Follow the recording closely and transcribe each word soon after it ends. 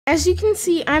As you can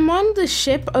see, I'm on the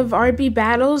ship of RB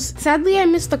Battles. Sadly, I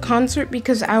missed the concert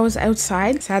because I was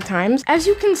outside. Sad times. As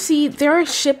you can see, there are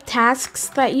ship tasks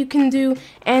that you can do,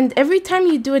 and every time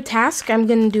you do a task, I'm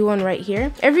gonna do one right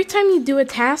here. Every time you do a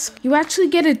task, you actually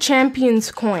get a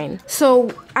champion's coin.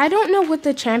 So I don't know what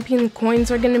the champion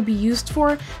coins are gonna be used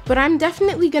for, but I'm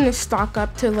definitely gonna stock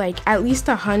up to like at least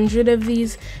 100 of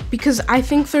these because I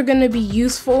think they're gonna be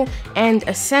useful and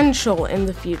essential in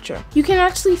the future. You can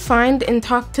actually find and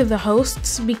talk to the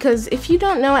hosts because if you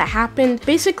don't know, it happened.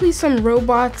 Basically, some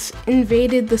robots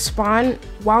invaded the spawn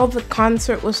while the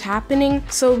concert was happening,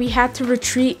 so we had to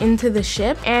retreat into the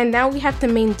ship, and now we have to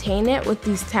maintain it with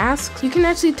these tasks. You can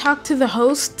actually talk to the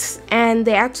hosts, and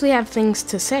they actually have things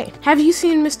to say. Have you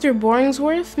seen Mr.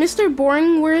 Boringworth? Mr.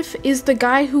 Boringworth is the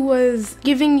guy who was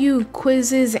giving you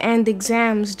quizzes and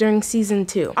exams during season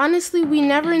 2. Honestly, we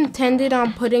never intended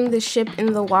on putting the ship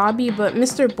in the lobby, but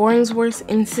Mr. Boringworth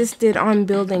insisted on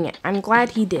building it. I'm glad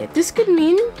he did. This could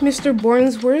mean Mr.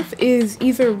 Boringworth is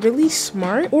either really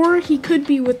smart or he could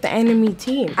be with the enemy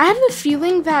team. I have a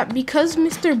feeling that because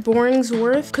Mr.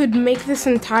 Boringworth could make this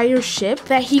entire ship,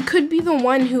 that he could be the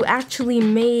one who actually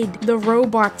made the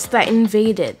robots that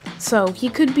invaded. So he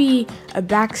could be a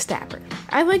backstabber.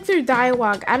 I like their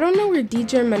dialogue. I don't know where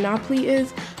DJ Monopoly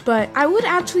is, but I would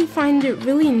actually find it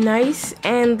really nice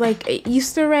and like an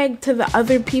Easter egg to the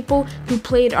other people who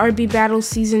played RB Battle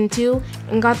Season 2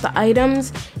 and got the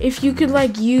items if you could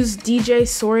like use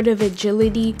DJ's Sword of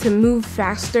Agility to move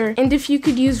faster, and if you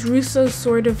could use Russo's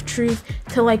Sword of Truth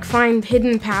to like find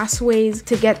hidden pathways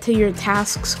to get to your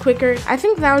tasks quicker. I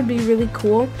think that would be really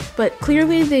cool, but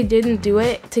clearly they didn't do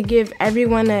it to give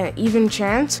everyone an even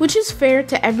chance, which is fair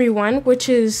to everyone, which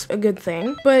is a good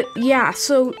thing. But yeah,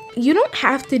 so you don't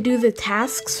have to do the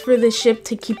tasks for the ship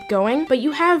to keep going, but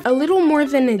you have a little more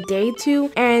than a day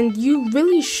to, and you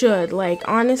really should, like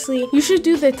honestly, you should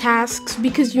do the tasks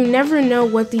because you never know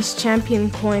what these champion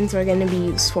coins are going to be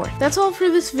used for. That's all for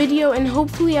this video, and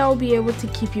hopefully I'll be able to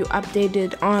keep you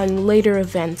updated on later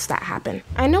events that happen.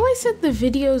 I know I said the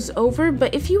video's over,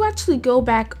 but if you actually go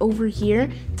back over here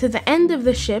to the end of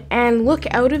the ship and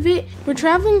look out of it, we're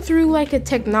traveling through like a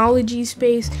technology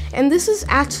space, and this is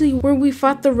actually where we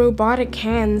fought the robotic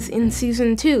hands in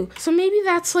season 2. So maybe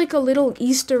that's like a little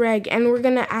Easter egg and we're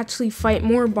gonna actually fight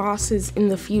more bosses in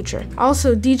the future.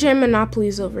 Also, DJ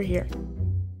Monopoly's over here.